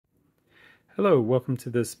Hello, welcome to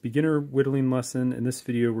this beginner whittling lesson. In this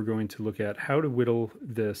video we're going to look at how to whittle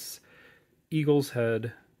this eagle's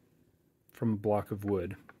head from a block of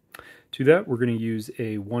wood. To that we're going to use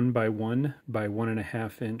a 1 by 1 by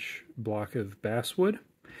 1.5 inch block of basswood,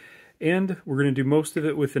 and we're going to do most of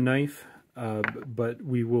it with a knife, but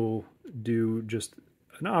we will do just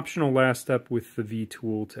an optional last step with the V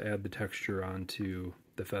tool to add the texture onto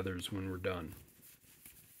the feathers when we're done.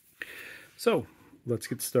 So let's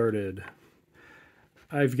get started.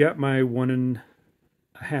 I've got my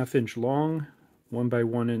 1.5 inch long, 1 by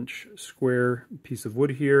 1 inch square piece of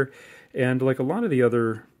wood here, and like a lot of the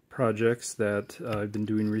other projects that I've been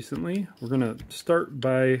doing recently, we're going to start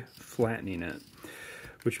by flattening it,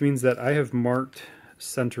 which means that I have marked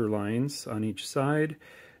center lines on each side,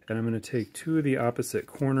 and I'm going to take two of the opposite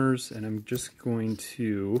corners and I'm just going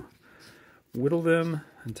to whittle them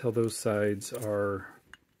until those sides are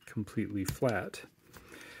completely flat.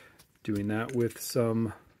 Doing that with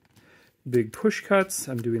some big push cuts.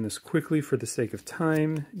 I'm doing this quickly for the sake of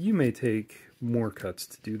time. You may take more cuts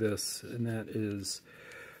to do this, and that is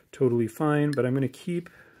totally fine, but I'm going to keep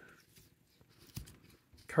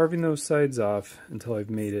carving those sides off until I've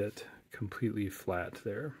made it completely flat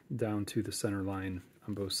there, down to the center line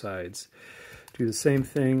on both sides. Do the same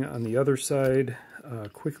thing on the other side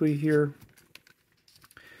quickly here.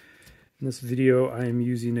 In this video, I am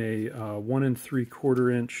using a 1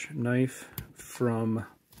 3/4 inch knife from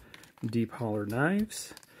Deep Holler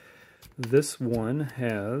Knives. This one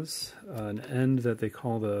has an end that they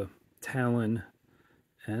call the talon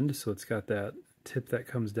end, so it's got that tip that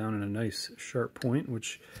comes down in a nice sharp point,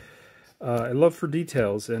 which I love for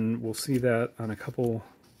details, and we'll see that on a couple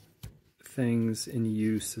things in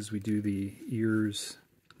use as we do the ears,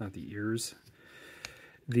 not the ears,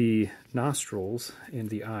 the nostrils and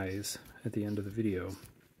the eyes at the end of the video.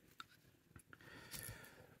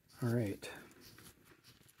 Alright,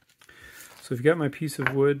 so I've got my piece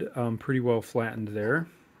of wood pretty well flattened there,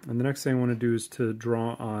 and the next thing I want to do is to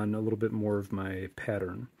draw on a little bit more of my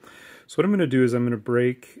pattern. So what I'm going to do is I'm going to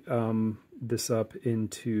break this up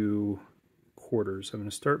into quarters. I'm going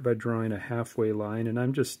to start by drawing a halfway line, and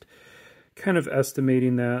I'm just kind of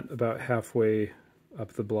estimating that about halfway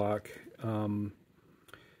up the block.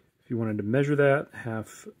 If you wanted to measure that,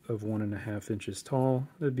 half of 1.5 inches tall,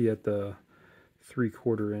 that'd be at the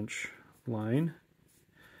 3/4 inch line.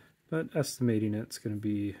 But estimating it's going to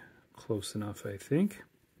be close enough, I think.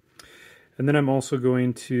 And then I'm also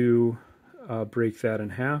going to break that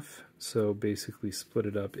in half, so basically split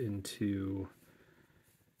it up into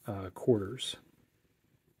quarters.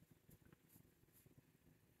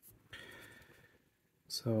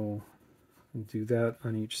 So I'll do that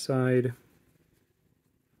on each side.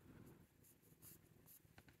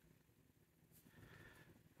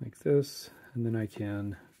 Like this, and then I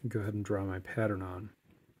can go ahead and draw my pattern on.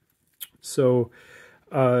 So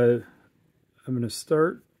I'm going to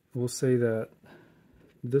start, we'll say that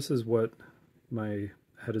this is what my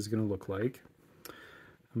head is going to look like.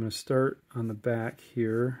 I'm going to start on the back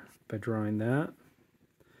here by drawing that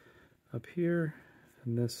up here,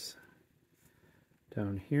 and this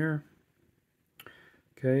down here.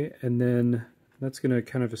 Okay, and then that's going to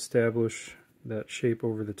kind of establish that shape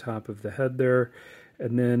over the top of the head there.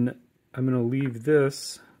 And then I'm going to leave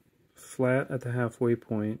this flat at the halfway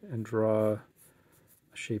point and draw a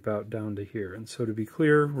shape out down to here. And so to be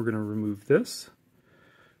clear, we're going to remove this,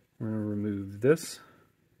 we're going to remove this,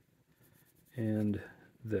 and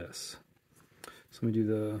this. So let me do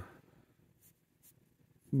the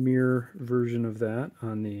mirror version of that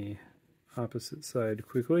on the opposite side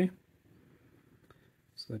quickly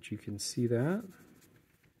so that you can see that.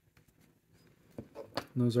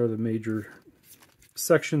 And those are the major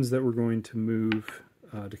sections that we're going to move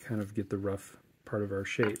to kind of get the rough part of our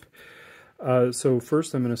shape. So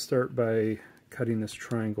first I'm going to start by cutting this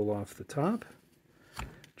triangle off the top,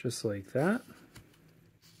 just like that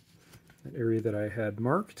area that I had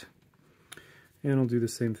marked. And I'll do the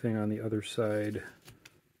same thing on the other side,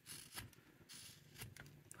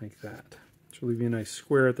 like that. So leave me a nice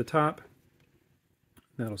square at the top.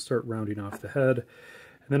 That'll start rounding off the head.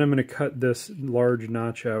 And then I'm going to cut this large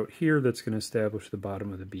notch out here that's going to establish the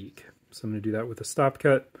bottom of the beak. So I'm going to do that with a stop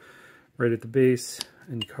cut right at the base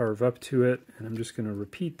and carve up to it. And I'm just going to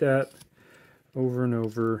repeat that over and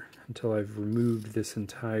over until I've removed this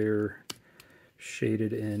entire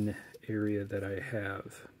shaded in area that I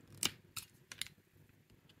have.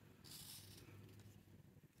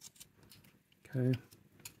 Okay.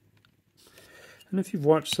 And if you've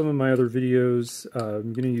watched some of my other videos,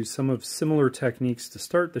 I'm going to use some of similar techniques to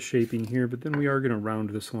start the shaping here, but then we are going to round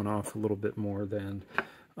this one off a little bit more than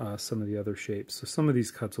some of the other shapes. So some of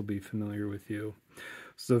these cuts will be familiar with you.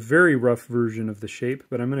 It's a very rough version of the shape,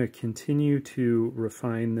 but I'm going to continue to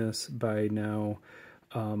refine this by now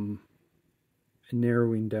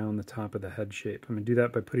narrowing down the top of the head shape. I'm going to do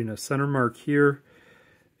that by putting a center mark here,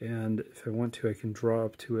 and if I want to, I can draw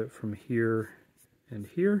up to it from here and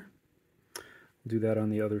here. I'll do that on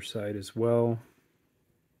the other side as well.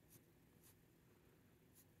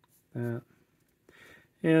 That.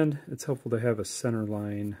 And it's helpful to have a center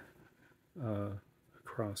line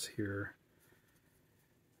across here,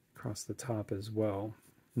 across the top as well.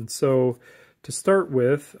 And so to start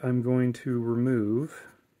with, I'm going to remove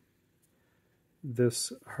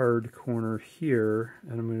this hard corner here,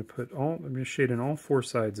 and I'm going to shade in all four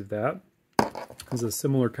sides of that. It's a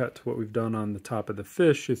similar cut to what we've done on the top of the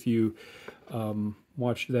fish. If you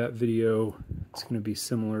watched that video, it's going to be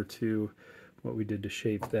similar to what we did to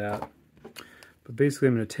shape that. But basically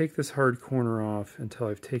I'm going to take this hard corner off until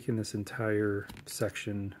I've taken this entire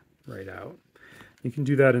section right out. You can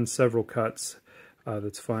do that in several cuts.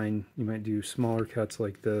 That's fine. You might do smaller cuts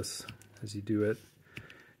like this as you do it.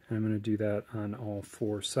 And I'm going to do that on all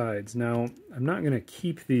four sides. Now, I'm not going to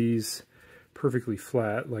keep these perfectly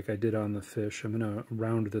flat like I did on the fish. I'm going to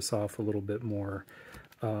round this off a little bit more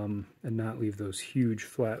and not leave those huge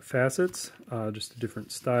flat facets, just a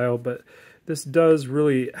different style. But this does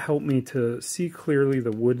really help me to see clearly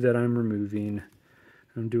the wood that I'm removing.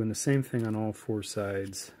 I'm doing the same thing on all four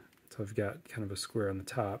sides. So I've got kind of a square on the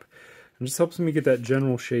top. It just helps me get that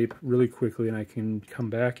general shape really quickly, and I can come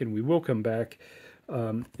back, and we will come back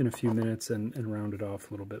in a few minutes and round it off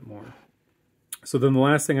a little bit more. So then the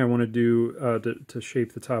last thing I want to do to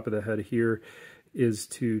shape the top of the head here is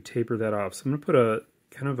to taper that off. So I'm going to put a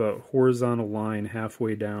kind of a horizontal line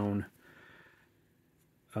halfway down,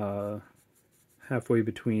 halfway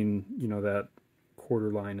between, you know, that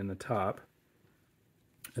quarter line and the top.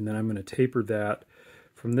 And then I'm going to taper that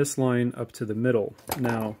from this line up to the middle.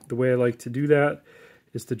 Now, the way I like to do that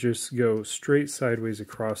is to just go straight sideways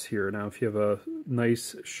across here. Now, if you have a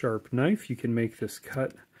nice sharp knife, you can make this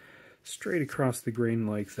cut straight across the grain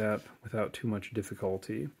like that without too much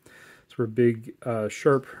difficulty. So a big,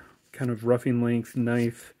 sharp, kind of roughing length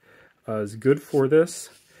knife is good for this.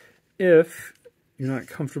 If you're not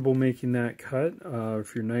comfortable making that cut,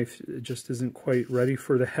 if your knife just isn't quite ready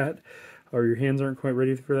for that, or your hands aren't quite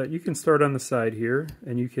ready for that, you can start on the side here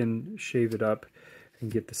and you can shave it up and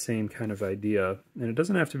get the same kind of idea. And it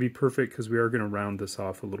doesn't have to be perfect because we are going to round this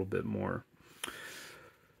off a little bit more.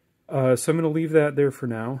 So I'm going to leave that there for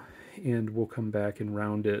now, and we'll come back and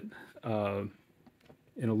round it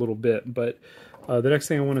in a little bit. But the next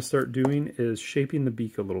thing I want to start doing is shaping the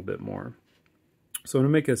beak a little bit more. So I'm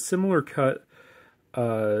going to make a similar cut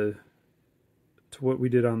to what we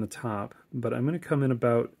did on the top, but I'm going to come in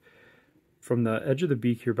about from the edge of the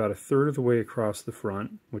beak here about a third of the way across the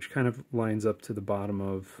front, which kind of lines up to the bottom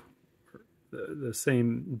of the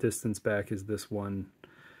same distance back as this one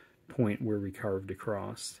point where we carved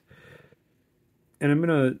across. And I'm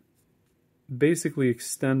going to basically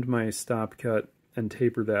extend my stop cut and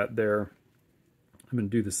taper that there. I'm going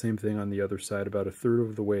to do the same thing on the other side, about a third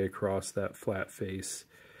of the way across that flat face,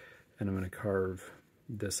 and I'm going to carve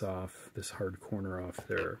this off, this hard corner off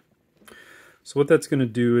there. So what that's going to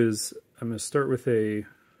do is I'm going to start with a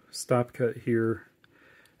stop cut here.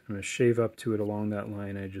 I'm going to shave up to it along that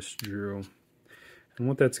line I just drew. And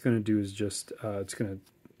what that's going to do is just, it's going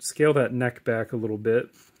to scale that neck back a little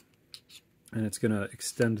bit, and it's going to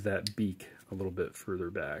extend that beak a little bit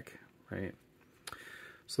further back, right?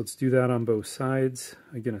 So let's do that on both sides.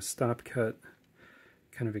 Again, a stop cut,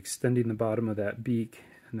 kind of extending the bottom of that beak,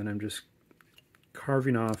 and then I'm just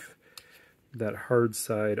carving off that hard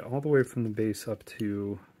side all the way from the base up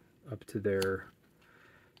to there,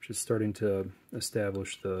 just starting to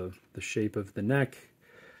establish the shape of the neck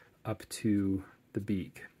up to the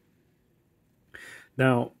beak.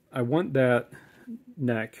 Now, I want that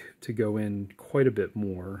neck to go in quite a bit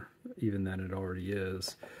more even than it already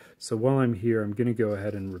is. So while I'm here, I'm going to go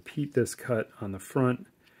ahead and repeat this cut on the front,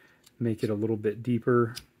 make it a little bit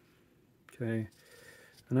deeper, okay?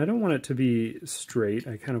 And I don't want it to be straight,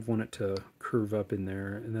 I kind of want it to curve up in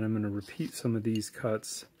there, and then I'm going to repeat some of these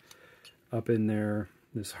cuts up in there.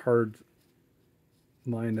 This hard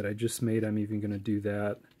line that I just made, I'm even going to do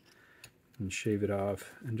that and shave it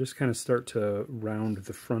off and just kind of start to round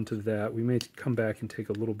the front of that. We may come back and take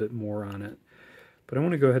a little bit more on it, but I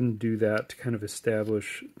want to go ahead and do that to kind of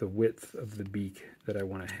establish the width of the beak that I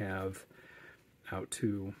want to have out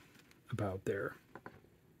to about there.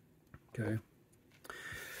 Okay.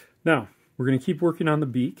 Now, we're going to keep working on the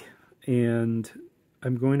beak, and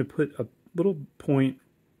I'm going to put a little point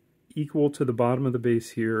equal to the bottom of the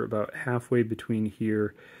base here, about halfway between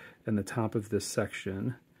here and the top of this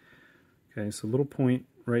section. Okay, so a little point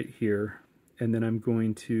right here, and then I'm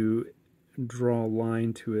going to draw a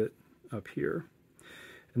line to it up here.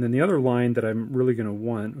 And then the other line that I'm really going to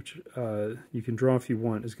want, which you can draw if you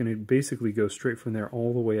want, is going to basically go straight from there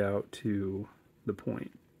all the way out to the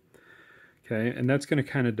point. Okay, and that's going to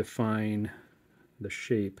kind of define the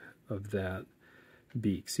shape of that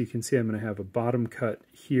beak. So you can see I'm going to have a bottom cut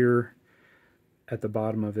here at the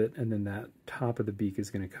bottom of it, and then that top of the beak is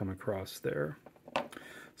going to come across there. So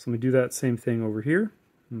I'm going to do that same thing over here,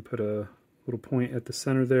 and put a little point at the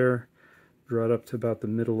center there, draw it up to about the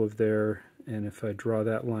middle of there, and if I draw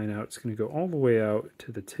that line out, it's going to go all the way out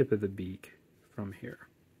to the tip of the beak from here.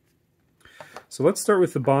 So let's start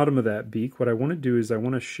with the bottom of that beak. What I want to do is I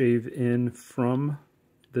want to shave in from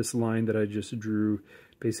this line that I just drew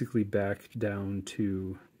basically back down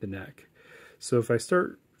to the neck. So if I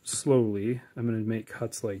start slowly, I'm going to make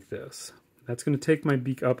cuts like this. That's going to take my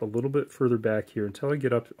beak up a little bit further back here until I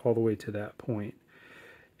get up all the way to that point.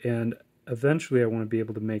 And eventually I want to be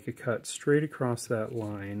able to make a cut straight across that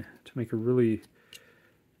line to make a really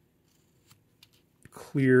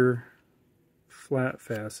clear, flat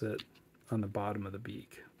facet on the bottom of the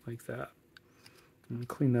beak, like that. I'm going to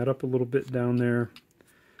clean that up a little bit down there.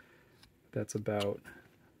 That's about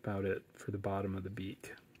it for the bottom of the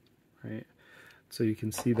beak, right? So you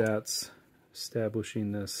can see that's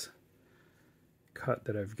establishing this cut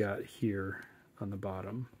that I've got here on the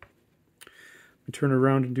bottom. We turn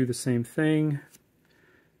around and do the same thing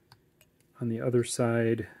on the other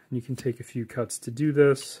side. And you can take a few cuts to do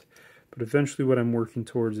this, but eventually what I'm working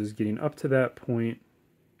towards is getting up to that point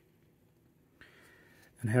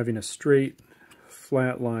and having a straight,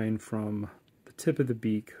 flat line from the tip of the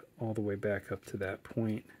beak all the way back up to that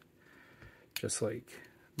point, just like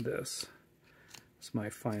this. It's my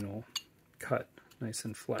final cut, nice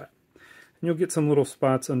and flat. And you'll get some little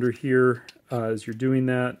spots under here as you're doing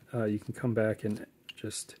that. You can come back and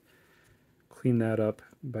just clean that up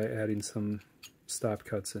by adding some stop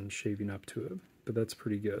cuts and shaving up to it. But that's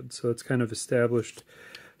pretty good. So it's kind of established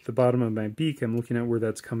the bottom of my beak. I'm looking at where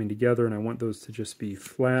that's coming together, and I want those to just be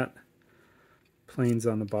flat planes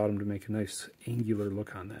on the bottom to make a nice angular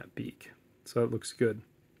look on that beak. So it looks good.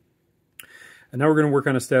 And now we're going to work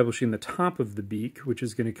on establishing the top of the beak, which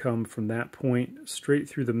is going to come from that point straight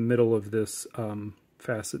through the middle of this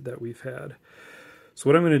facet that we've had. So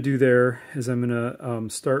what I'm going to do there is I'm going to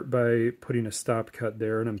start by putting a stop cut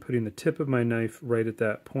there, and I'm putting the tip of my knife right at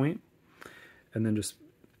that point, and then just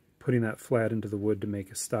putting that flat into the wood to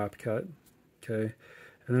make a stop cut. Okay,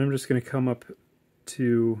 and then I'm just going to come up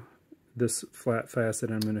to this flat facet,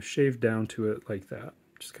 and I'm going to shave down to it like that,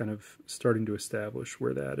 just kind of starting to establish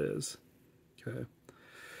where that is. Okay. I'm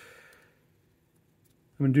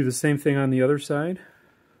going to do the same thing on the other side.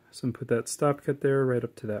 So I'm going to put that stop cut there right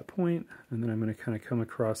up to that point, and then I'm going to kind of come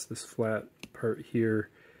across this flat part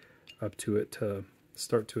here up to it to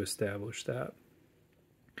start to establish that.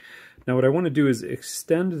 Now what I want to do is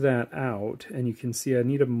extend that out, and you can see I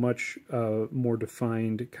need a much more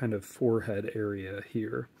defined kind of forehead area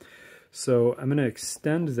here. So I'm going to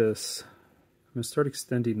extend this, I'm going to start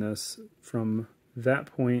extending this from that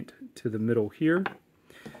point to the middle here.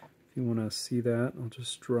 If you want to see that, I'll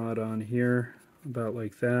just draw it on here, about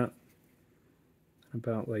like that,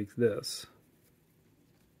 about like this.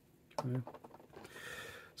 Okay.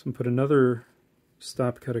 So I'm going to put another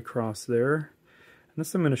stop cut across there, and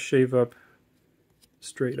this I'm going to shave up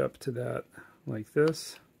straight up to that, like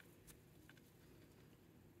this.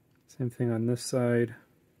 Same thing on this side.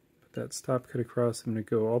 Put that stop cut across. I'm going to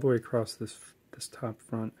go all the way across this top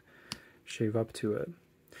front, shave up to it.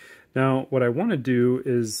 Now what I want to do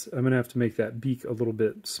is I'm going to have to make that beak a little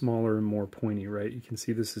bit smaller and more pointy, right? You can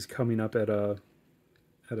see this is coming up at a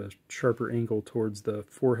sharper angle towards the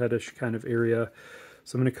foreheadish kind of area.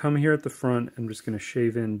 So I'm going to come here at the front. I'm just going to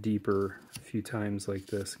shave in deeper a few times like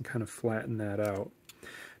this and kind of flatten that out.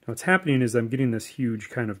 Now what's happening is I'm getting this huge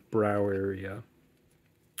kind of brow area.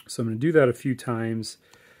 So I'm going to do that a few times,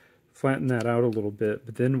 flatten that out a little bit,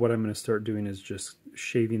 but then what I'm going to start doing is just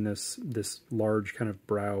shaving this large kind of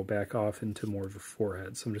brow back off into more of a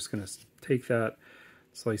forehead. So I'm just going to take that,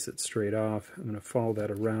 slice it straight off. I'm going to follow that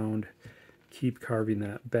around, keep carving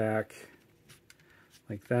that back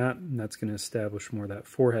like that, and that's going to establish more of that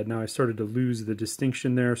forehead. Now I started to lose the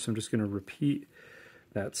distinction there, so I'm just going to repeat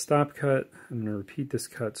that stop cut. I'm going to repeat this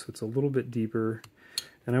cut so it's a little bit deeper.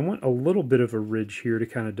 And I want a little bit of a ridge here to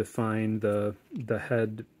kind of define the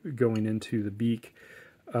head going into the beak,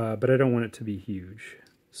 but I don't want it to be huge.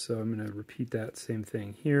 So I'm going to repeat that same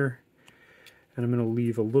thing here, and I'm going to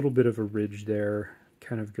leave a little bit of a ridge there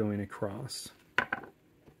kind of going across.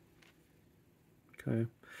 Okay,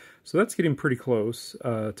 so that's getting pretty close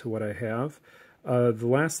to what I have. The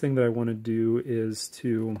last thing that I want to do is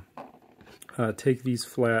to take these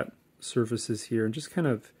flat surfaces here and just kind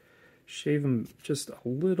of shave them just a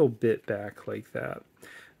little bit back like that.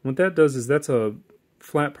 And what that does is that's a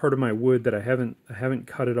flat part of my wood that I haven't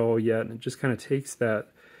cut it all yet, and it just kind of takes that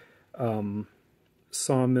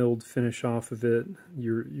sawmilled finish off of it.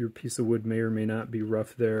 Your piece of wood may or may not be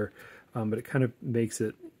rough there, but it kind of makes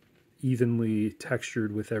it evenly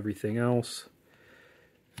textured with everything else.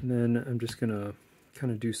 And then I'm just going to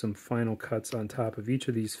kind of do some final cuts on top of each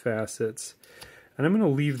of these facets. And I'm going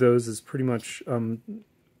to leave those as pretty much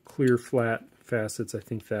clear flat facets. I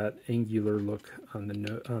think that angular look on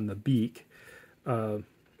the beak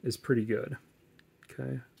is pretty good.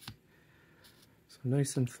 Okay, so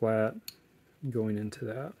nice and flat going into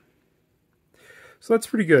that. So that's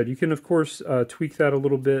pretty good. You can of course tweak that a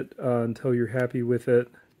little bit until you're happy with it,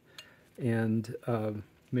 and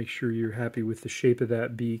make sure you're happy with the shape of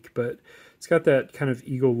that beak. But it's got that kind of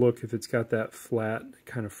eagle look if it's got that flat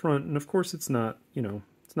kind of front. And of course it's not, you know,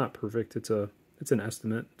 it's not perfect. It's an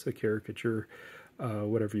estimate. It's a caricature,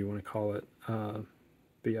 whatever you want to call it.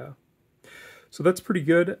 But yeah, so that's pretty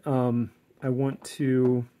good. I want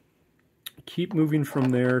to keep moving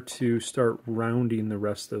from there to start rounding the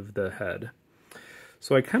rest of the head.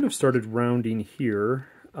 So I kind of started rounding here,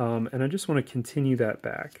 and I just want to continue that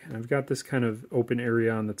back. And I've got this kind of open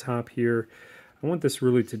area on the top here. I want this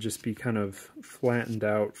really to just be kind of flattened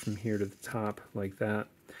out from here to the top like that.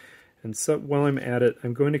 And so while I'm at it,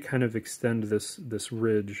 I'm going to kind of extend this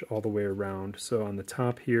ridge all the way around. So on the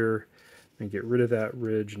top here, I'm going to get rid of that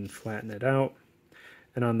ridge and flatten it out.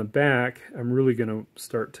 And on the back, I'm really going to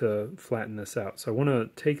start to flatten this out. So I want to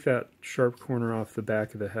take that sharp corner off the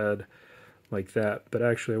back of the head like that, but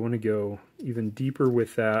actually I want to go even deeper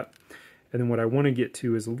with that. And then what I want to get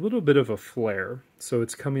to is a little bit of a flare. So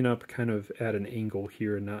it's coming up kind of at an angle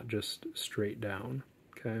here and not just straight down.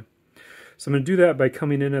 Okay. So I'm going to do that by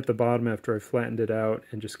coming in at the bottom after I flattened it out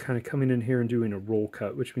and just kind of coming in here and doing a roll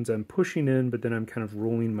cut, which means I'm pushing in, but then I'm kind of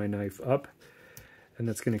rolling my knife up. And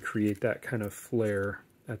that's going to create that kind of flare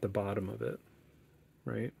at the bottom of it,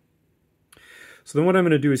 right? So then what I'm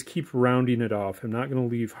going to do is keep rounding it off. I'm not going to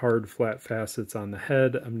leave hard flat facets on the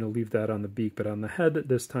head. I'm going to leave that on the beak, but on the head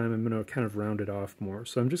this time I'm going to kind of round it off more.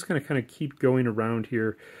 So I'm just going to kind of keep going around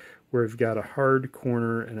here where I've got a hard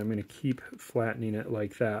corner, and I'm going to keep flattening it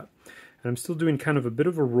like that. And I'm still doing kind of a bit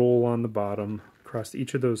of a roll on the bottom across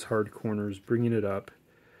each of those hard corners, bringing it up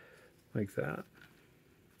like that.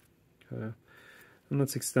 Okay. And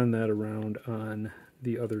let's extend that around on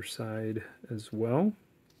the other side as well.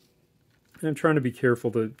 And I'm trying to be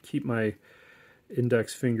careful to keep my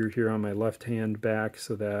index finger here on my left hand back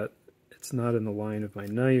so that it's not in the line of my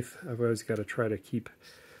knife. I've always got to try to keep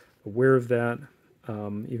aware of that.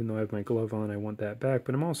 Even though I have my glove on, I want that back,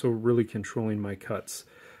 but I'm also really controlling my cuts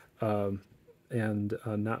and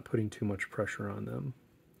not putting too much pressure on them.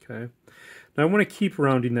 Okay. Now I want to keep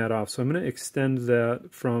rounding that off, so I'm going to extend that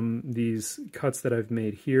from these cuts that I've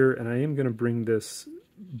made here, and I am going to bring this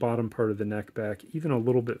bottom part of the neck back even a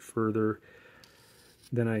little bit further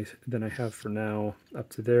than I have for now, up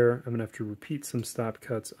to there. I'm going to have to repeat some stop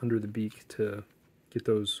cuts under the beak to get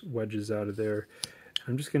those wedges out of there.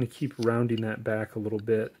 I'm just going to keep rounding that back a little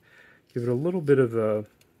bit, give it a little bit of a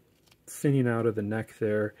thinning out of the neck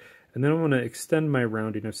there, and then I want to extend my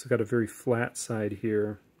rounding. I've still got a very flat side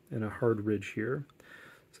here and a hard ridge here.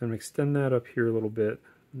 So I'm going to extend that up here a little bit.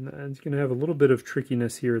 And it's going to have a little bit of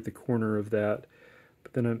trickiness here at the corner of that,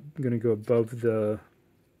 but then I'm going to go above the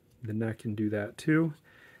neck and do that too.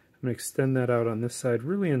 I'm going to extend that out on this side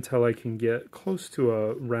really until I can get close to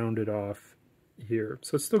a rounded off here.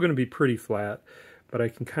 So it's still going to be pretty flat, but I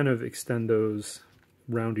can kind of extend those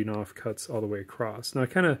rounding off cuts all the way across. Now I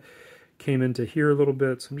kind of came into here a little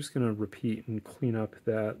bit, so I'm just going to repeat and clean up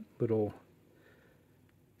that little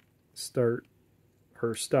start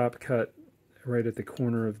or stop cut right at the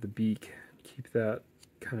corner of the beak. Keep that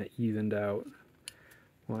kind of evened out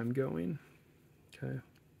while I'm going. Okay,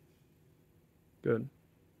 good.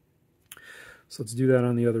 So let's do that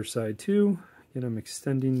on the other side too. Again, I'm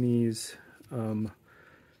extending these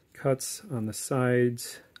cuts on the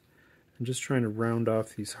sides and just trying to round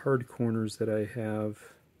off these hard corners that I have,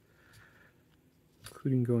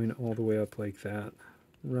 including going all the way up like that,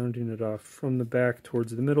 rounding it off from the back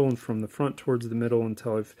towards the middle and from the front towards the middle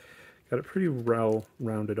until I've got it pretty well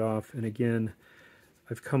rounded off. And again,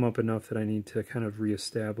 I've come up enough that I need to kind of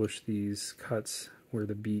reestablish these cuts where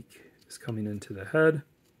the beak is coming into the head.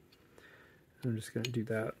 I'm just going to do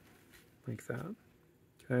that like that.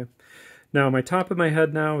 Okay. Now my top of my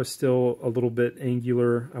head now is still a little bit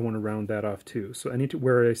angular. I want to round that off too. So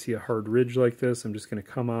where I see a hard ridge like this, I'm just going to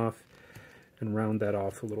come off and round that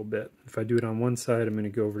off a little bit. If I do it on one side, I'm going to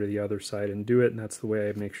go over to the other side and do it, and that's the way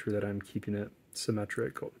I make sure that I'm keeping it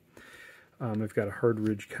symmetrical. I've got a hard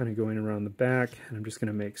ridge kind of going around the back, and I'm just going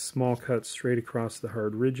to make small cuts straight across the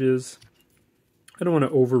hard ridges. I don't want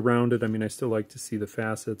to over round it. I mean, I still like to see the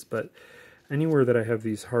facets, but anywhere that I have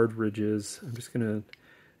these hard ridges, I'm just going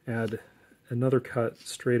to add another cut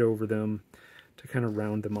straight over them to kind of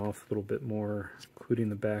round them off a little bit more, including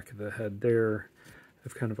the back of the head there. I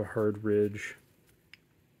have kind of a hard ridge,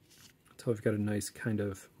 so I've got a nice kind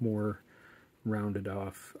of more rounded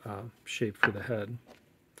off shape for the head.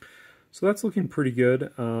 So that's looking pretty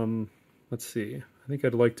good. Let's see. I think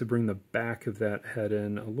I'd like to bring the back of that head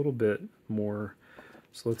in a little bit more.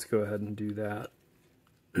 So let's go ahead and do that.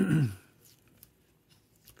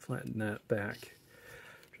 Flatten that back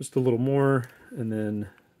just a little more, and then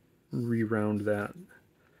re-round that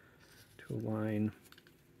to align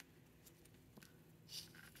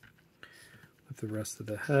with the rest of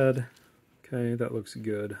the head. Okay, that looks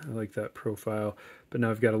good. I like that profile. But now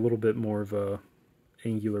I've got a little bit more of a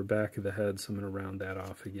angular back of the head, so I'm going to round that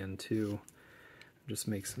off again too. Just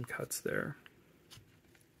make some cuts there.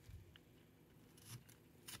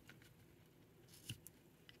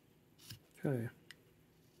 Okay.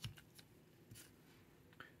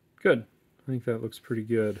 Good. I think that looks pretty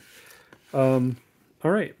good. All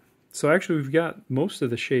right. So actually we've got most of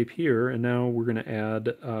the shape here, and now we're going to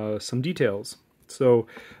add some details. So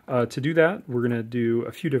to do that, we're going to do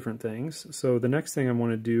a few different things. So the next thing I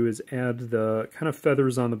want to do is add the kind of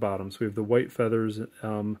feathers on the bottom. So we have the white feathers. I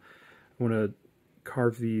want to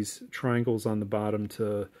carve these triangles on the bottom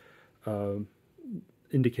to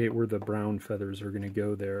indicate where the brown feathers are going to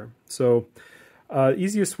go there. So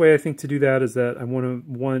easiest way I think to do that is that I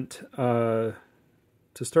want to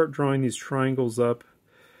start drawing these triangles up.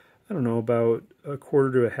 I don't know, about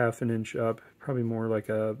 1/4 to 1/2 inch up, probably more like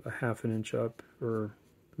a 1/2 inch up, or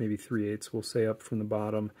maybe 3/8 we'll say up from the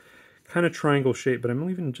bottom. Kind of triangle shape, but I'm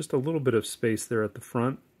leaving just a little bit of space there at the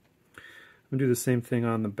front. I'm going to do the same thing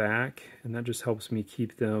on the back, and that just helps me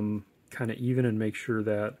keep them kind of even and make sure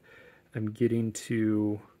that I'm getting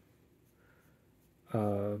to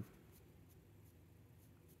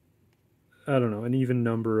I don't know, an even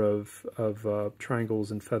number of triangles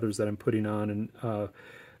and feathers that I'm putting on, and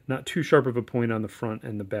not too sharp of a point on the front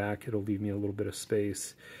and the back. It'll leave me a little bit of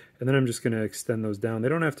space. And then I'm just going to extend those down. They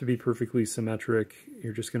don't have to be perfectly symmetric.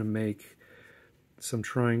 You're just going to make some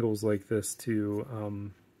triangles like this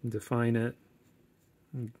to define it.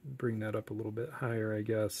 Bring that up a little bit higher, I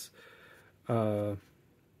guess, and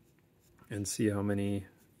see how many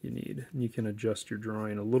you need. And you can adjust your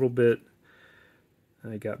drawing a little bit.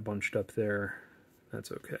 I got bunched up there.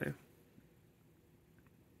 That's okay.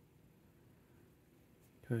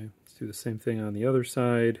 Okay, let's do the same thing on the other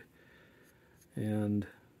side. And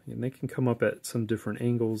they can come up at some different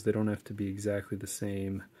angles. They don't have to be exactly the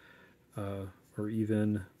same or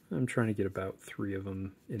even. I'm trying to get about 3 of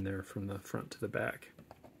them in there from the front to the back.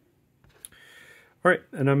 All right,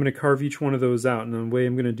 and I'm going to carve each one of those out. And the way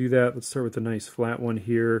I'm going to do that, let's start with a nice flat one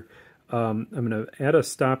here. I'm going to add a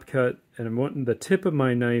stop cut, and I'm wanting the tip of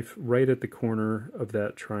my knife right at the corner of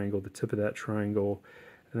that triangle, the tip of that triangle.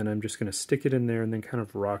 And then I'm just going to stick it in there and then kind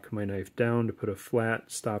of rock my knife down to put a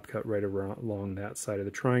flat stop cut right along that side of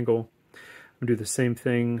the triangle. I'm going to do the same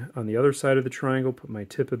thing on the other side of the triangle, put my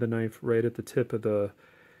tip of the knife right at the tip of the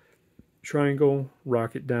triangle,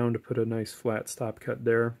 rock it down to put a nice flat stop cut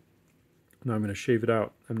there. Now I'm going to shave it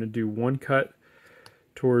out. I'm going to do one cut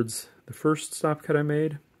towards the first stop cut I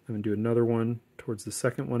made. I'm going to do another one towards the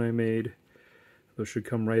second one I made. Those should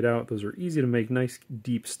come right out. Those are easy to make, nice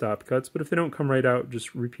deep stop cuts, but if they don't come right out,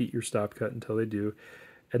 just repeat your stop cut until they do.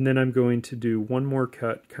 And then I'm going to do one more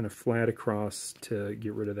cut kind of flat across to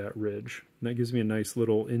get rid of that ridge. And that gives me a nice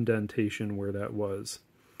little indentation where that was.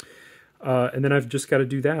 And then I've just got to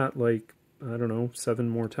do that like, I don't know, 7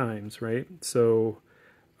 more times, right? So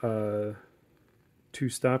 2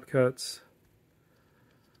 stop cuts,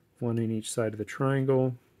 1 in each side of the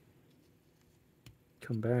triangle.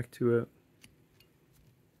 Come back to it.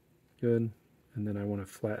 Good. And then I want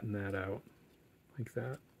to flatten that out like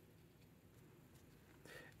that.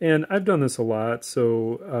 And I've done this a lot,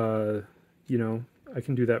 so, you know, I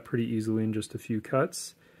can do that pretty easily in just a few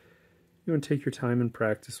cuts. You want to take your time and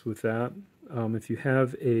practice with that. If you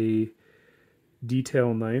have a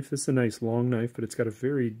detail knife, this is a nice long knife, but it's got a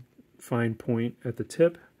very fine point at the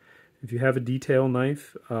tip. If you have a detail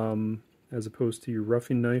knife, as opposed to your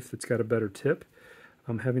roughing knife that's got a better tip,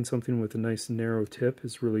 having something with a nice narrow tip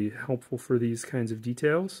is really helpful for these kinds of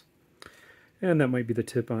details. And that might be the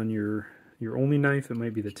tip on your only knife, it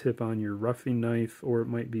might be the tip on your roughing knife, or it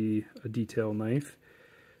might be a detail knife.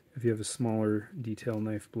 If you have a smaller detail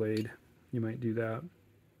knife blade, you might do that.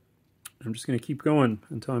 I'm just going to keep going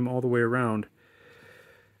until I'm all the way around.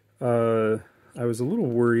 I was a little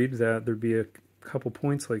worried that there'd be a couple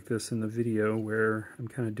points like this in the video where I'm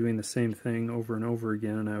kind of doing the same thing over and over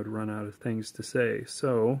again and I would run out of things to say.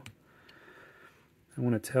 So I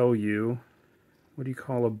want to tell you, what do you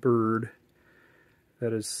call a bird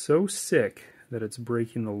that is so sick that it's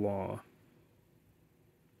breaking the law?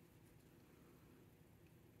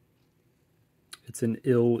 It's an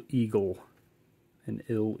ill eagle. An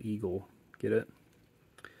ill eagle. Get it?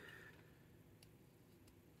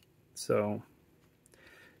 So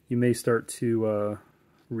you may start to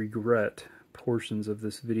regret portions of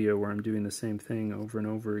this video where I'm doing the same thing over and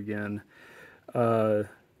over again. But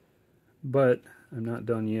I'm not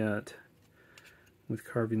done yet with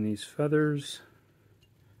carving these feathers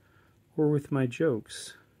or with my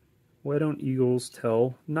jokes. Why don't eagles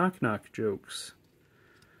tell knock-knock jokes?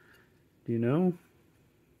 Do you know?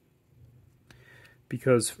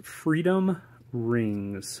 Because freedom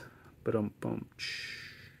rings. Ba-dum-bum.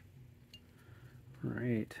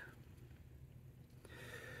 Alright.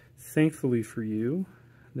 Thankfully for you,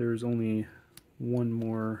 there's only one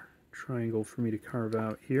more triangle for me to carve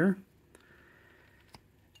out here.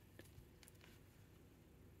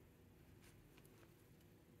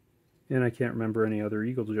 And I can't remember any other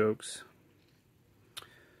eagle jokes.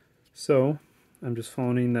 So, I'm just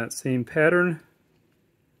following that same pattern.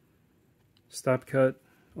 Stop cut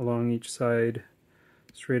along each side,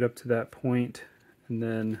 straight up to that point, and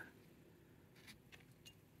then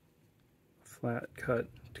flat cut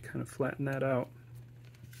to kind of flatten that out.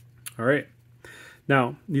 Alright,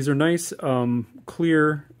 now these are nice,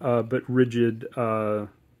 clear, but rigid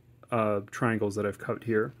triangles that I've cut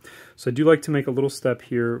here. So I do like to make a little step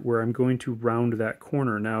here where I'm going to round that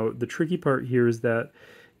corner. Now the tricky part here is that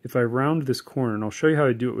if I round this corner, and I'll show you how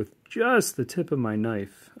I do it with just the tip of my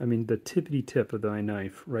knife, I mean the tippity tip of my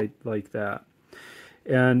knife, right like that.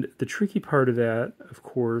 And the tricky part of that, of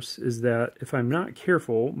course, is that if I'm not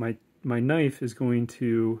careful, my knife is going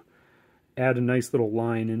to add a nice little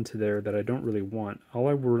line into there that I don't really want. All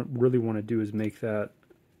I really want to do is make that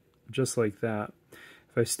just like that.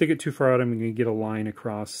 If I stick it too far out, I'm going to get a line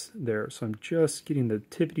across there. So I'm just getting the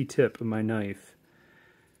tippity tip of my knife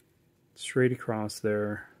straight across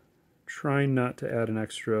there, trying not to add an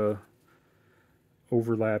extra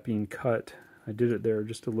overlapping cut. I did it there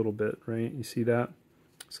just a little bit, right? You see that?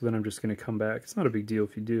 So then I'm just going to come back. It's not a big deal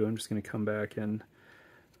if you do. I'm just going to come back and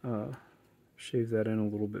shave that in a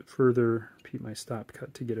little bit further, repeat my stop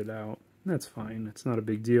cut to get it out. That's fine. It's not a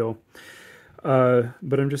big deal. But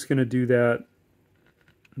I'm just going to do that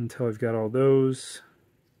until I've got all those.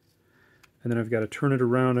 And then I've got to turn it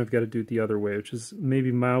around. I've got to do it the other way, which is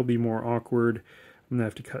maybe mildly more awkward. I'm going to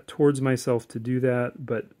have to cut towards myself to do that,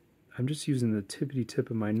 but I'm just using the tippity tip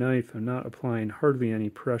of my knife. I'm not applying hardly any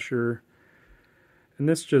pressure. And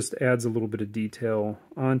this just adds a little bit of detail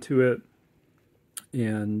onto it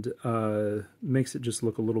and makes it just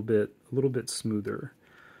look a little bit smoother.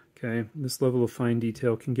 Okay, this level of fine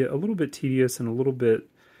detail can get a little bit tedious and a little bit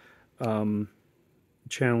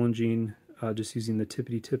challenging just using the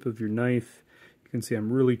tippity tip of your knife. You can see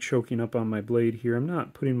I'm really choking up on my blade here. I'm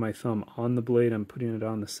not putting my thumb on the blade, I'm putting it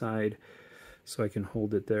on the side so I can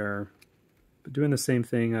hold it there. But doing the same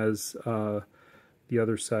thing as the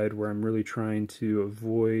other side where I'm really trying to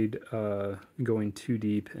avoid going too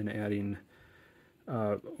deep and adding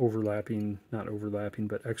overlapping, not overlapping,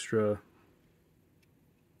 but extra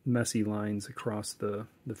messy lines across the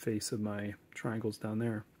face of my triangles down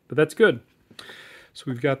there. But that's good. So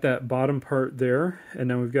we've got that bottom part there, and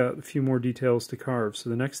now we've got a few more details to carve. So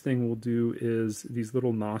the next thing we'll do is these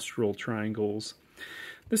little nostril triangles.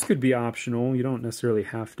 This could be optional. You don't necessarily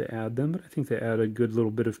have to add them, but I think they add a good little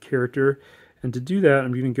bit of character. And to do that,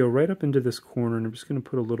 I'm going to go right up into this corner, and I'm just going to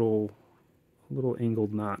put a little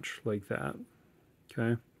angled notch like that.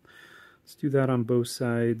 Okay, let's do that on both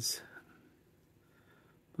sides.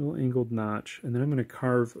 Little angled notch, and then I'm going to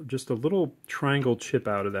carve just a little triangle chip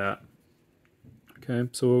out of that. Okay,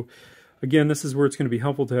 so again, this is where it's going to be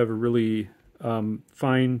helpful to have a really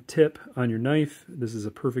fine tip on your knife. This is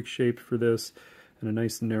a perfect shape for this, and a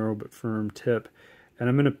nice narrow but firm tip. And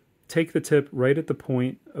I'm going to take the tip right at the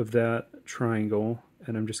point of that triangle,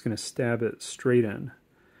 and I'm just going to stab it straight in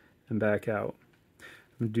and back out.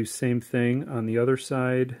 I'm going to do the same thing on the other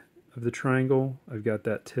side of the triangle. I've got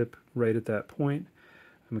that tip right at that point.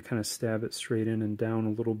 I'm going to kind of stab it straight in and down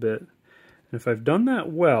a little bit. And if I've done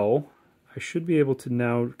that well, I should be able to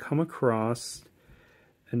now come across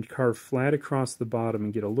and carve flat across the bottom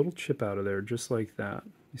and get a little chip out of there, just like that.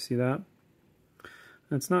 You see that?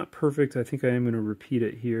 That's not perfect. I think I am going to repeat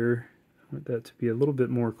it here. I want that to be a little bit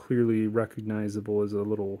more clearly recognizable as a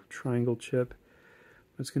little triangle chip.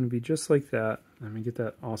 It's going to be just like that. I'm going to get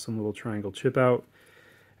that awesome little triangle chip out.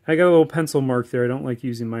 I got a little pencil mark there. I don't like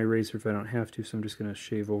using my eraser if I don't have to, so I'm just going to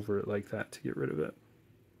shave over it like that to get rid of it.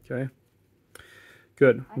 Okay?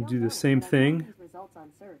 Good. We'll do the same thing.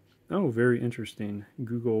 Oh, very interesting.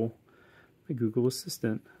 Google, my Google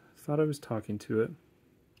Assistant. Thought I was talking to it.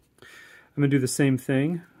 I'm going to do the same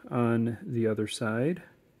thing on the other side.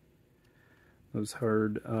 Those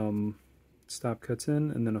hard stop cuts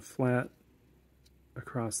in, and then a flat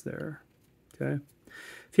across there. Okay.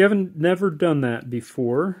 If you haven't never done that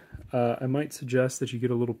before, I might suggest that you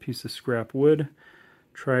get a little piece of scrap wood.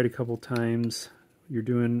 Try it a couple times. You're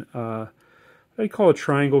doing what I call a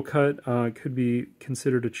triangle cut. It could be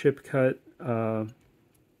considered a chip cut.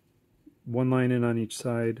 One line in on each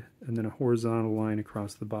side, and then a horizontal line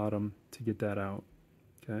across the bottom to get that out.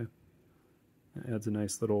 Okay, that adds a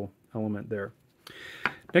nice little element there.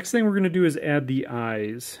 Next thing we're going to do is add the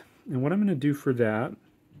eyes, and what I'm going to do for that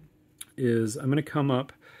is I'm going to come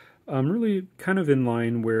up really kind of in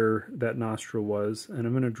line where that nostril was, and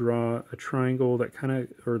I'm going to draw a triangle that kind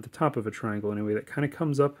of, or the top of a triangle anyway, that kind of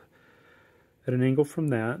comes up at an angle from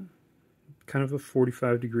that, kind of a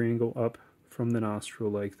 45-degree angle up from the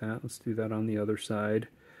nostril like that. Let's do that on the other side.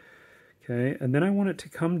 Okay, and then I want it to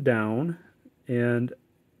come down, and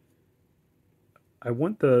I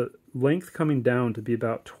want the length coming down to be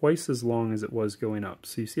about twice as long as it was going up.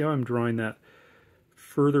 So you see how I'm drawing that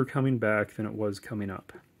further coming back than it was coming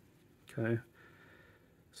up. Okay,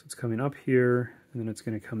 so it's coming up here, and then it's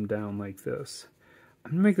going to come down like this.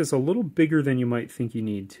 I'm going to make this a little bigger than you might think you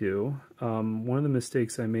need to. One of the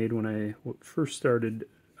mistakes I made when I first started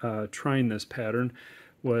trying this pattern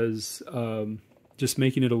was just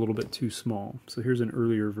making it a little bit too small. So here's an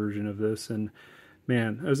earlier version of this, and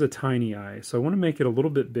man, that was a tiny eye. So I want to make it a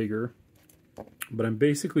little bit bigger, but I'm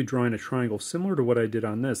basically drawing a triangle similar to what I did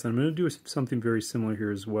on this. And I'm going to do something very similar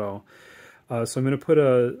here as well. So I'm going to put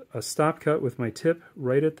a stop cut with my tip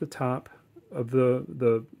right at the top of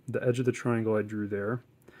the edge of the triangle I drew there.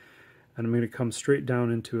 And I'm going to come straight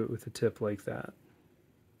down into it with the tip like that.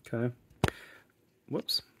 Okay.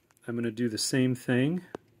 Whoops. I'm going to do the same thing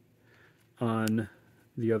on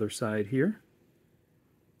the other side here.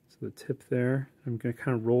 So the tip there, I'm going to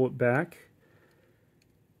kind of roll it back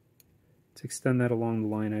to extend that along the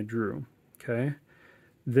line I drew. Okay.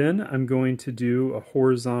 Then I'm going to do a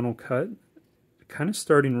horizontal cut, kind of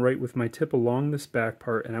starting right with my tip along this back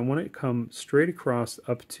part, and I want it to come straight across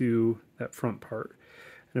up to that front part.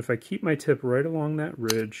 And if I keep my tip right along that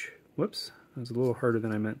ridge, whoops, that was a little harder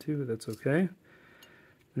than I meant to, but that's okay.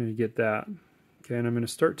 I'm going to get that. Okay, and I'm going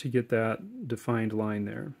to start to get that defined line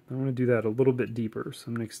there. I want to do that a little bit deeper, so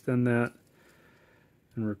I'm going to extend that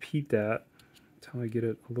and repeat that until I get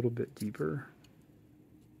it a little bit deeper.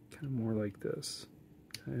 Kind of more like this.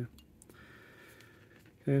 Okay.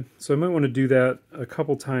 Okay, so I might want to do that a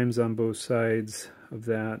couple times on both sides of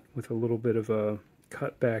that with a little bit of a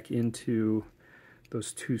cut back into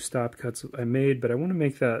those two stop cuts I made, but I want to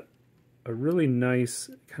make that a really nice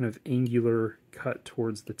kind of angular cut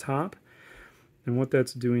towards the top. And what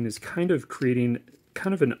that's doing is kind of creating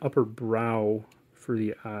kind of an upper brow for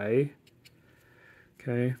the eye.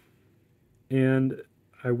 Okay, and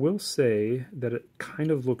I will say that it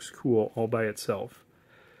kind of looks cool all by itself.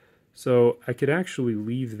 So I could actually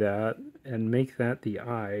leave that and make that the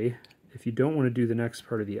eye. If you don't want to do the next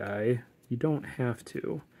part of the eye, you don't have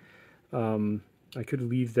to. I could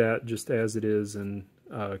leave that just as it is and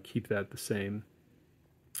keep that the same.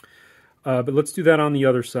 But let's do that on the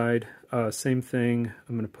other side. Same thing.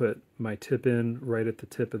 I'm going to put my tip in right at the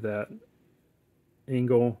tip of that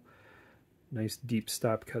angle. Nice deep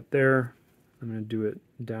stop cut there. I'm going to do it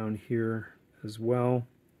down here as well.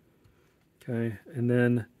 Okay, and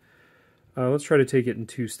then let's try to take it in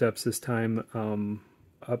two steps this time.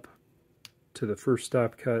 Up to the first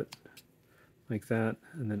stop cut like that,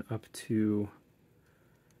 and then up to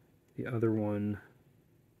the other one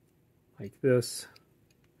like this.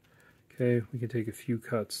 Okay, we can take a few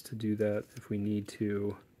cuts to do that if we need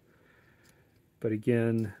to. But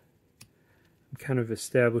again, I'm kind of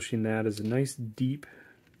establishing that as a nice deep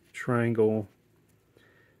triangle,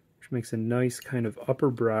 which makes a nice kind of upper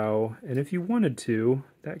brow. And if you wanted to,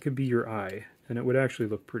 that could be your eye, and it would actually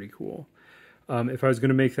look pretty cool. If I was going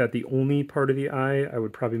to make that the only part of the eye, I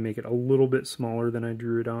would probably make it a little bit smaller than I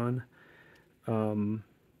drew it on.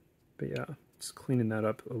 But yeah, just cleaning that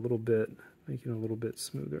up a little bit, making it a little bit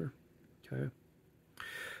smoother. Okay.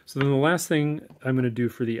 So then the last thing I'm going to do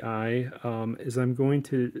for the eye is I'm going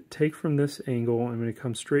to take from this angle, I'm going to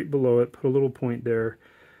come straight below it, put a little point there.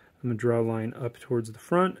 I'm going to draw a line up towards the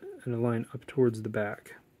front and a line up towards the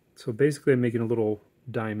back. So basically I'm making a little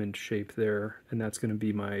diamond shape there, and that's going to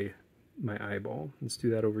be my eyeball. Let's do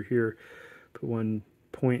that over here. Put one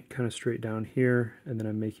point kind of straight down here, and then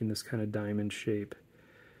I'm making this kind of diamond shape.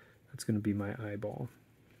 That's going to be my eyeball.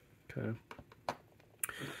 Okay.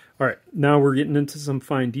 All right, now we're getting into some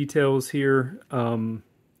fine details here, and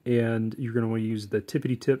you're going to want to use the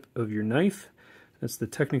tippity tip of your knife. That's the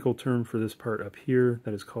technical term for this part up here.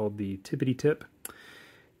 That is called the tippity tip.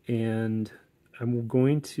 And I'm not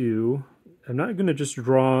going to just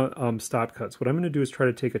draw stop cuts. What I'm going to do is try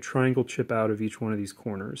to take a triangle chip out of each one of these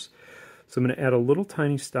corners. So I'm going to add a little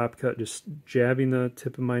tiny stop cut, just jabbing the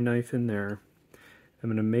tip of my knife in there. I'm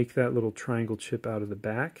going to make that little triangle chip out of the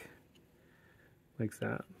back, like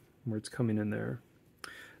that, where it's coming in there.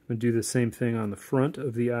 I'm going to do the same thing on the front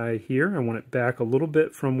of the eye here. I want it back a little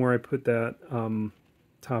bit from where I put that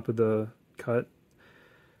top of the cut.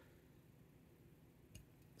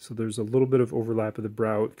 So there's a little bit of overlap of the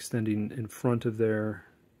brow extending in front of there.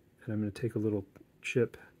 And I'm going to take a little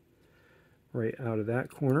chip right out of that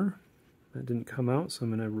corner. That didn't come out, so I'm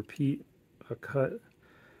going to repeat a cut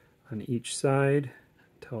on each side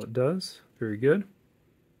until it does. Very good.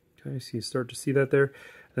 Okay, so you start to see that there.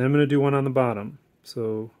 And then I'm going to do one on the bottom.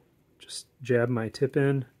 So just jab my tip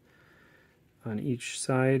in on each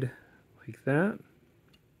side like that.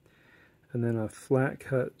 And then a flat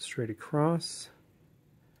cut straight across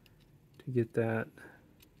to get that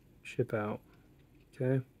chip out.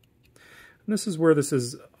 Okay. And this is where this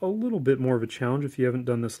is a little bit more of a challenge if you haven't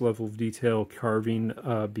done this level of detail carving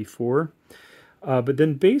before. But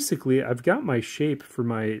then basically I've got my shape for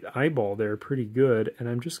my eyeball there pretty good, and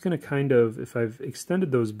I'm just going to kind of, if I've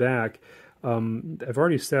extended those back, I've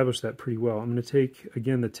already established that pretty well. I'm going to take,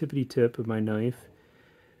 again, the tippity tip of my knife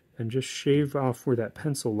and just shave off where that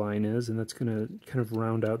pencil line is, and that's going to kind of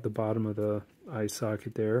round out the bottom of the eye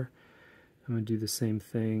socket there. I'm going to do the same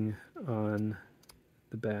thing on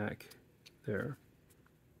the back there.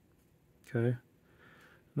 Okay, and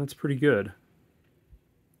that's pretty good.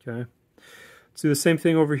 Okay. Let's do the same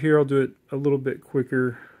thing over here. I'll do it a little bit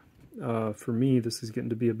quicker. For me, this is getting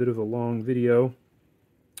to be a bit of a long video.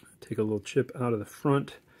 Take a little chip out of the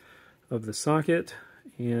front of the socket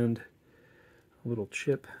and a little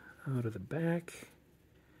chip out of the back,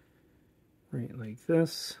 right like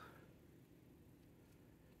this.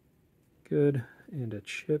 Good. And a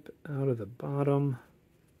chip out of the bottom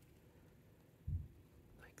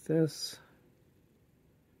like this.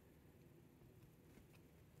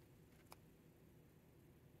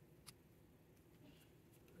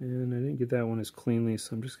 And I didn't get that one as cleanly,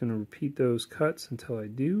 so I'm just going to repeat those cuts until I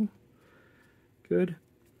do. Good.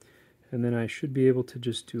 And then I should be able to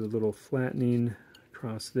just do a little flattening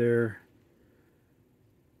across there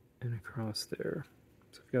and across there.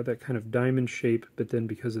 So I've got that kind of diamond shape, but then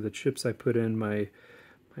because of the chips I put in, my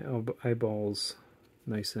eyeballs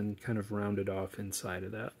nice and kind of rounded off inside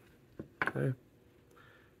of that. Okay.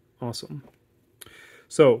 Awesome.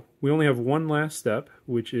 So we only have one last step,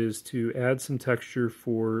 which is to add some texture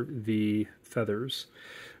for the feathers,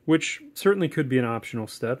 which certainly could be an optional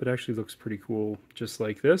step. It actually looks pretty cool just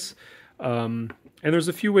like this. And there's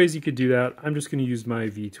a few ways you could do that. I'm just going to use my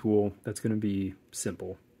V tool. That's going to be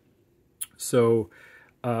simple. So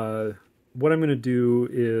what I'm going to do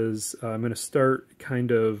is I'm going to start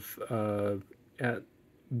kind of at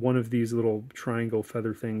one of these little triangle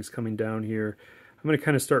feather things coming down here. I'm going to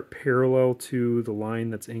kind of start parallel to the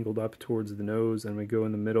line that's angled up towards the nose. I'm going to go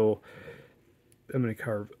in the middle. I'm going to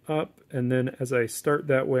carve up, and then as I start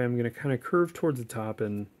that way, I'm going to kind of curve towards the top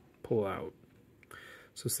and pull out.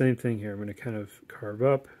 So same thing here. I'm going to kind of carve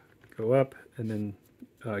up, go up, and then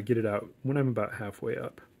get it out when I'm about halfway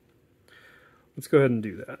up. Let's go ahead and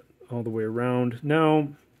do that all the way around. Now,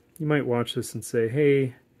 you might watch this and say,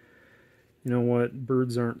 hey, you know what,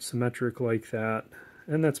 birds aren't symmetric like that.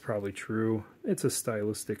 And that's probably true. It's a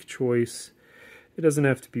stylistic choice. It doesn't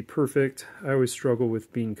have to be perfect. I always struggle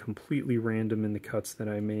with being completely random in the cuts that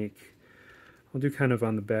I make. I'll do kind of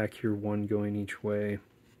on the back here, one going each way.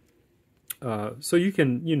 So you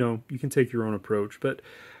can, you can take your own approach, but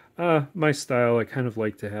my style, I kind of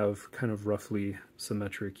like to have kind of roughly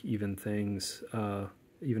symmetric, even things,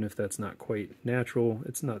 even if that's not quite natural.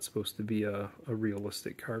 It's not supposed to be a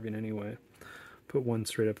realistic carving anyway. Put one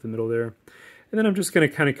straight up the middle there. And then I'm just going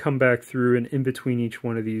to kind of come back through and in between each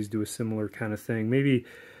one of these do a similar kind of thing. Maybe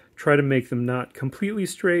try to make them not completely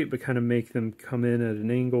straight, but kind of make them come in at an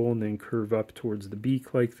angle and then curve up towards the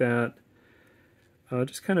beak like that.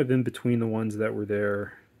 Just kind of in between the ones that were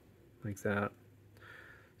there. like that.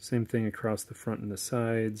 Same thing across the front and the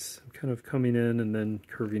sides, kind of coming in and then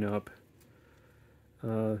curving up.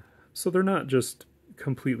 So they're not just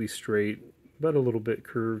completely straight, but a little bit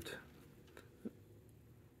curved.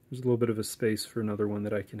 There's a little bit of a space for another one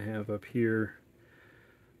that I can have up here,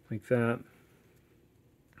 like that.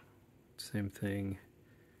 Same thing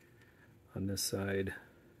on this side.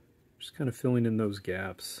 Just kind of filling in those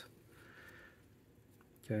gaps.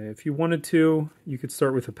 Okay, if you wanted to, you could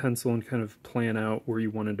start with a pencil and kind of plan out where you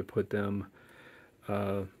wanted to put them.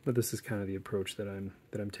 But this is kind of the approach that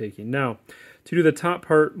I'm taking. Now, to do the top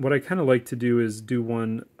part, what I kind of like to do is do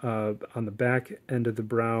one on the back end of the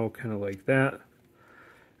brow, kind of like that,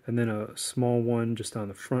 and then a small one just on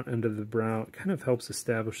the front end of the brow. It kind of helps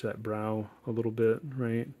establish that brow a little bit,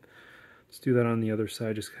 right? Let's do that on the other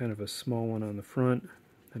side, just kind of a small one on the front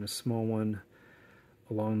and a small one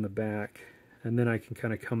along the back. And then I can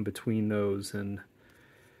kind of come between those and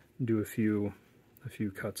do a few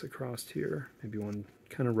cuts across here. Maybe one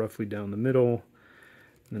kind of roughly down the middle.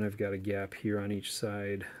 And then I've got a gap here on each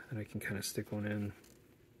side and I can kind of stick one in.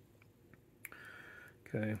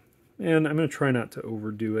 Okay, and I'm going to try not to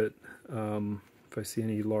overdo it. If I see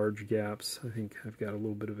any large gaps, I think I've got a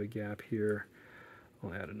little bit of a gap here.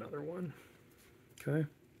 I'll add another one. Okay,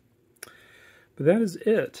 but that is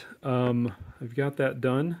it. I've got that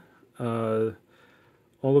done.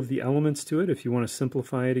 All of the elements to it. If you want to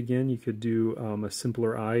simplify it again, you could do a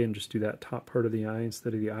simpler eye and just do that top part of the eye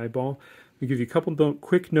instead of the eyeball. I'll give you a couple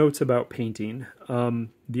quick notes about painting.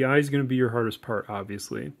 The eye is going to be your hardest part,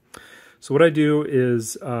 obviously. So what I do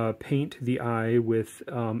is paint the eye with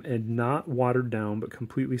a not watered down but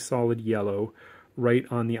completely solid yellow right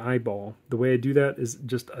on the eyeball. The way I do that is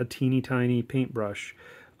just a teeny tiny paintbrush.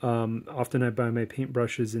 Often I buy my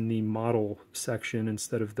paintbrushes in the model section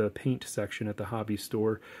instead of the paint section at the hobby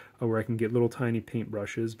store, where I can get little tiny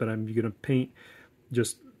paintbrushes, but I'm going to paint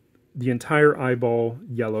just the entire eyeball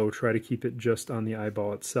yellow, try to keep it just on the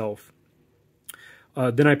eyeball itself.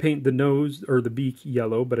 Then I paint the nose or the beak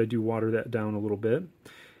yellow, but I do water that down a little bit.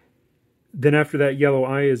 Then after that yellow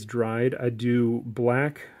eye is dried, I do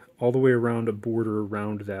black all the way around a border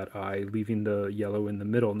around that eye, leaving the yellow in the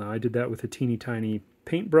middle. Now I did that with a teeny tiny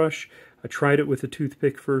paintbrush. I tried it with a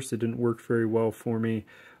toothpick first. It didn't work very well for me.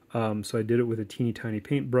 So I did it with a teeny tiny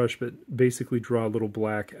paintbrush, but basically draw a little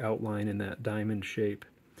black outline in that diamond shape.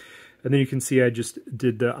 And then you can see I just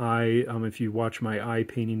did the eye. If you watch my eye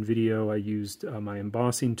painting video, I used my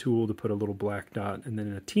embossing tool to put a little black dot and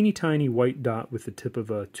then a teeny tiny white dot with the tip of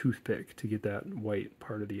a toothpick to get that white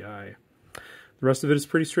part of the eye. The rest of it is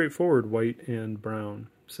pretty straightforward, white and brown.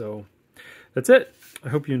 So that's it. I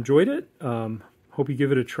hope you enjoyed it. Hope you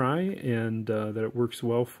give it a try and that it works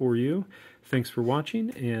well for you. Thanks for watching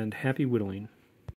and happy whittling.